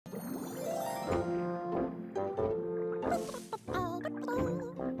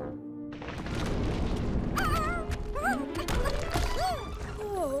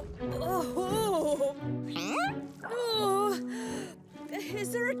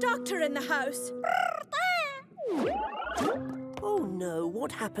Is there a doctor in the house? Oh no,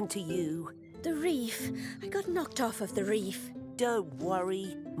 what happened to you? The reef. I got knocked off of the reef. Don't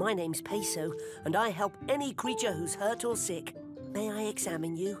worry. My name's Peso, and I help any creature who's hurt or sick. May I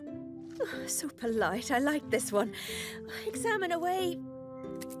examine you? Oh, so polite. I like this one. Examine away.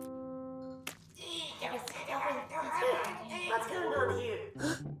 What's going on here?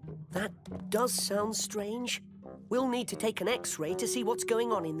 That does sound strange. We'll need to take an X-ray to see what's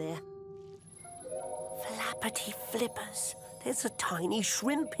going on in there. Flappity flippers. There's a tiny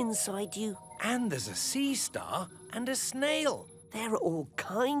shrimp inside you. And there's a sea star and a snail. There are all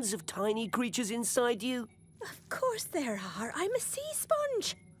kinds of tiny creatures inside you. Of course there are. I'm a sea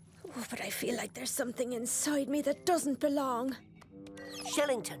sponge. Oh, but I feel like there's something inside me that doesn't belong.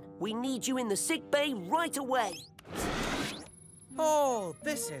 Shellington, we need you in the sick bay right away. Oh,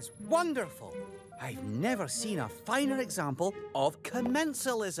 this is wonderful. I've never seen a finer example of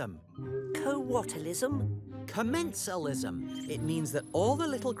commensalism. Co-whatalism? Commensalism. It means that all the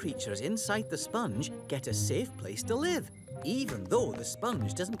little creatures inside the sponge get a safe place to live, even though the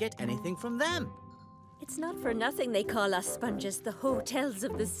sponge doesn't get anything from them. It's not for nothing they call us sponges the hotels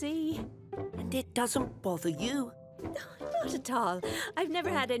of the sea. And it doesn't bother you? Not at all. I've never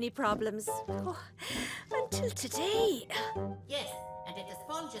had any problems. Oh, until today. Yes, and if the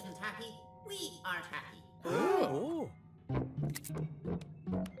sponge isn't happy, we aren't happy. Oh.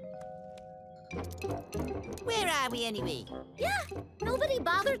 Where are we anyway? Yeah, nobody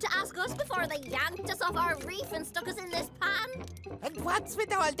bothered to ask us before they yanked us off our reef and stuck us in this pan. And what's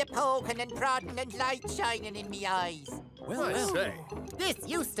with all the poking and prodding and light shining in me eyes? Well, I say. This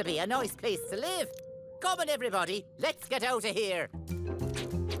used to be a nice place to live. Come on, everybody, let's get out of here.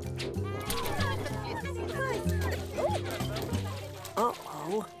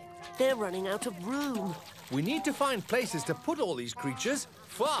 Uh-oh. They're running out of room. We need to find places to put all these creatures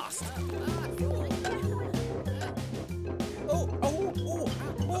fast.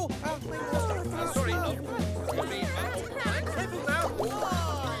 Sorry. Careful now.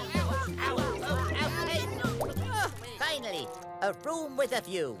 Finally, a room with a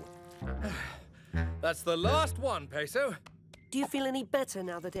view. That's the last one, Peso. Do you feel any better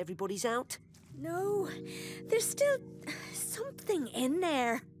now that everybody's out? No, there's still something in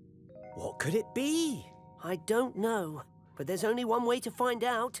there. what could it be? I don't know, but there's only one way to find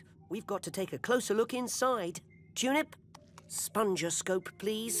out. We've got to take a closer look inside. Tunip, spongioscope,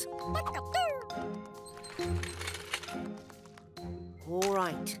 please. All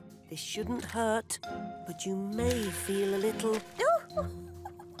right, this shouldn't hurt, but you may feel a little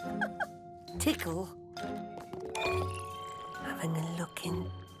tickle. Having a look in...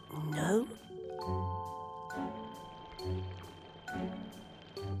 No?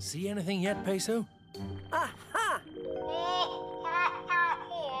 See anything yet, Peso? Aha!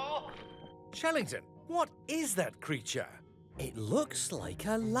 Shellington, what is that creature? It looks like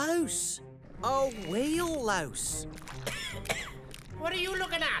a louse. A whale louse. What are you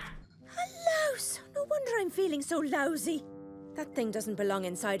looking at? A louse. No wonder I'm feeling so lousy. That thing doesn't belong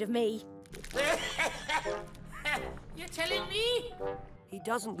inside of me. You're telling me? He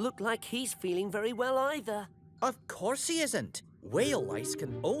doesn't look like he's feeling very well either. Of course he isn't. Whale lice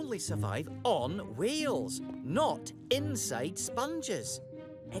can only survive on whales, not inside sponges.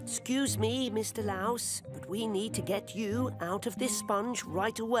 Excuse me, Mr. Louse, but we need to get you out of this sponge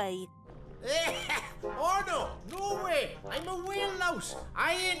right away. Oh, no. No way. I'm a whale louse.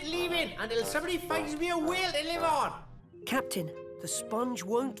 I ain't leaving until somebody finds me a whale to live on. Captain, the sponge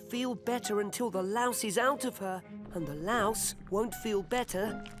won't feel better until the louse is out of her, and the louse won't feel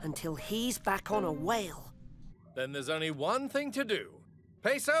better until he's back on a whale. Then there's only one thing to do.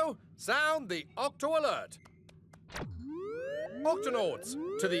 Peso, sound the Octo Alert. Octonauts,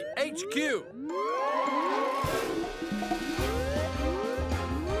 to the HQ.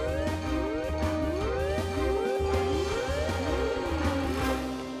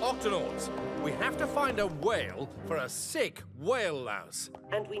 Octonauts, we have to find a whale for a sick whale louse.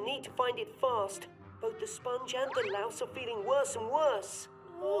 And we need to find it fast. Both the sponge and the louse are feeling worse and worse.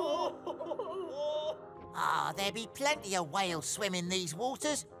 Ah, there be plenty of whales swimming these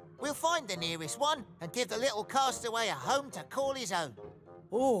waters. We'll find the nearest one and give the little castaway a home to call his own.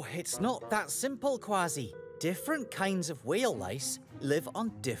 Oh, it's not that simple, Kwazii. Different kinds of whale lice live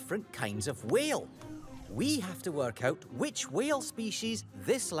on different kinds of whale. We have to work out which whale species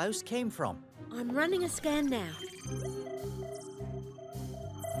this louse came from. I'm running a scan now.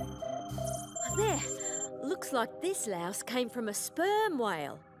 Looks like this louse came from a sperm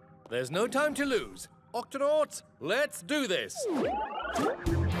whale. There's no time to lose. Octonauts, let's do this.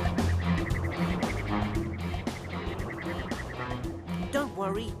 Don't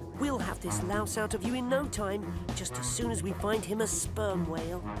worry, we'll have this louse out of you in no time, just as soon as we find him a sperm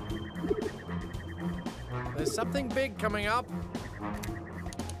whale. There's something big coming up.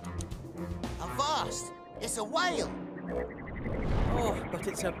 Avast! It's a whale! Oh, but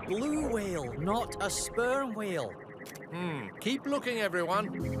it's a blue whale, not a sperm whale. Keep looking, everyone.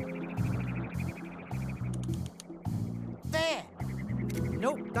 There!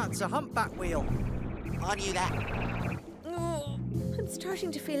 Nope, that's a humpback whale. I knew that. Oh, I'm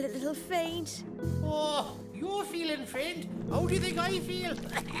starting to feel a little faint. Oh, you're feeling faint? How do you think I feel?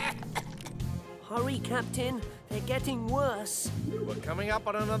 Hurry, Captain. They're getting worse. We're coming up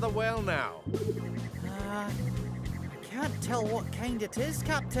on another whale now. I can't tell what kind it is,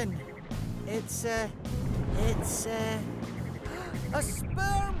 Captain. It's a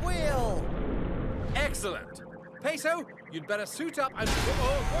sperm whale. Excellent. Peso, you'd better suit up and...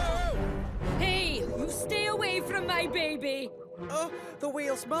 Whoa! Hey, you stay away from my baby. Oh, the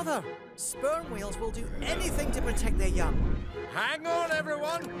whale's mother. Sperm whales will do anything to protect their young. Hang on,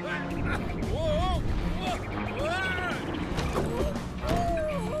 everyone. Whoa!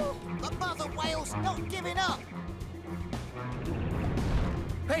 The mother whale's not giving up!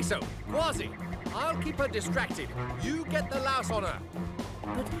 Peso, Kwazii, I'll keep her distracted. You get the louse on her.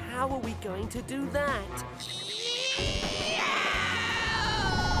 But how are we going to do that?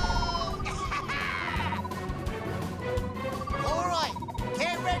 All right,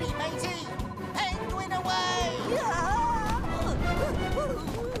 get ready, matey! Penguin away!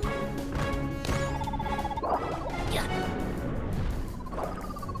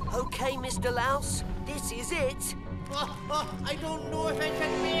 Okay, Mr. Louse, this is it. I don't know if I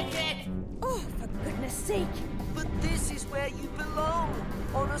can make it. Oh, for goodness sake. But this is where you belong,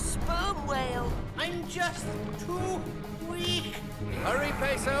 on a sperm whale. I'm just too weak. Hurry,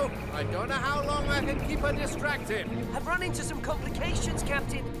 Peso. I don't know how long I can keep her distracted. I've run into some complications,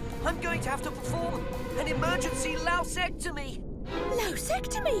 Captain. I'm going to have to perform an emergency lousectomy.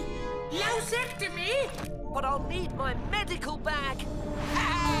 Lousectomy? Lousectomy? But I'll need my medical bag.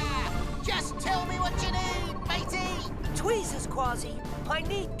 Just tell me what you need, matey! Tweezers, Kwazii. I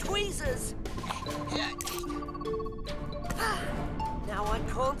need tweezers. Now I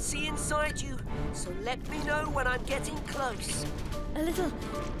can't see inside you, so let me know when I'm getting close. A little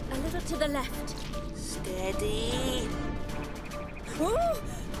to the left. Steady. Oh,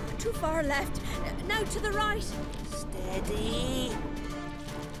 too far left. Now to the right. Steady.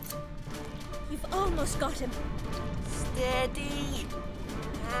 You've almost got him. Steady.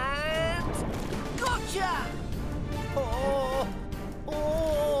 And gotcha! Oh!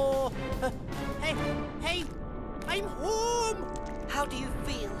 Hey! I'm home! How do you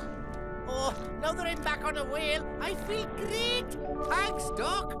feel? Oh, now that I'm back on a whale, I feel great! Thanks,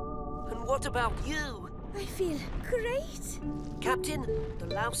 Doc! And what about you? I feel great. Captain, the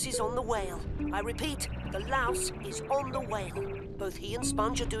louse is on the whale. I repeat, the louse is on the whale. Both he and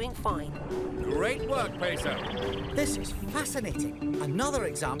Sponge are doing fine. Great work, Peso. This is fascinating. Another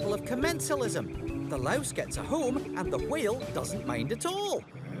example of commensalism. The louse gets a home and the whale doesn't mind at all.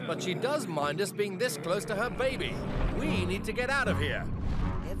 But she does mind us being this close to her baby. We need to get out of here.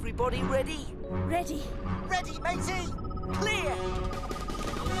 Everybody ready? Ready. Ready, matey! Clear!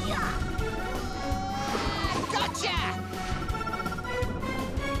 Gotcha!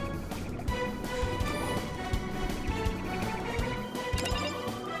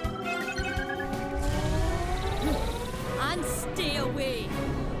 And stay away.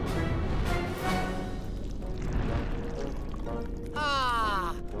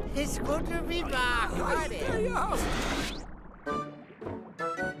 Ah, it's good to be back.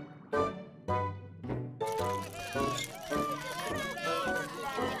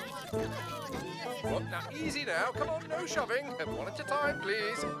 Oh, now, easy now. Come on, no shoving. One at a time,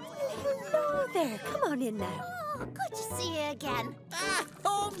 please. Hello there. Come on in now. Oh, good to see you again.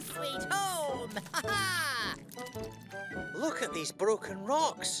 Home sweet home! Ha-ha! Look at these broken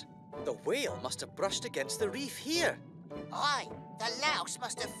rocks. The whale must have brushed against the reef here. Aye, the louse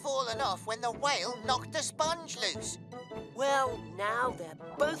must have fallen off when the whale knocked the sponge loose. Well, now they're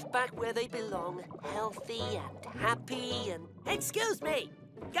both back where they belong. Healthy and happy and... Excuse me!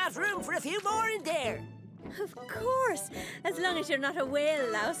 Got room for a few more in there. Of course. As long as you're not a whale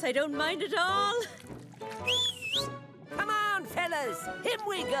louse, I don't mind at all. Come on, fellas. In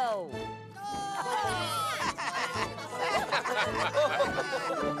we go.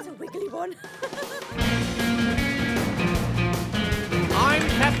 It's a wiggly one. I'm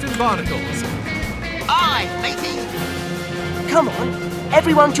Captain Barnacles. Aye, matey. Come on,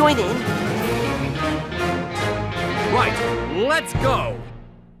 everyone join in. Right, let's go.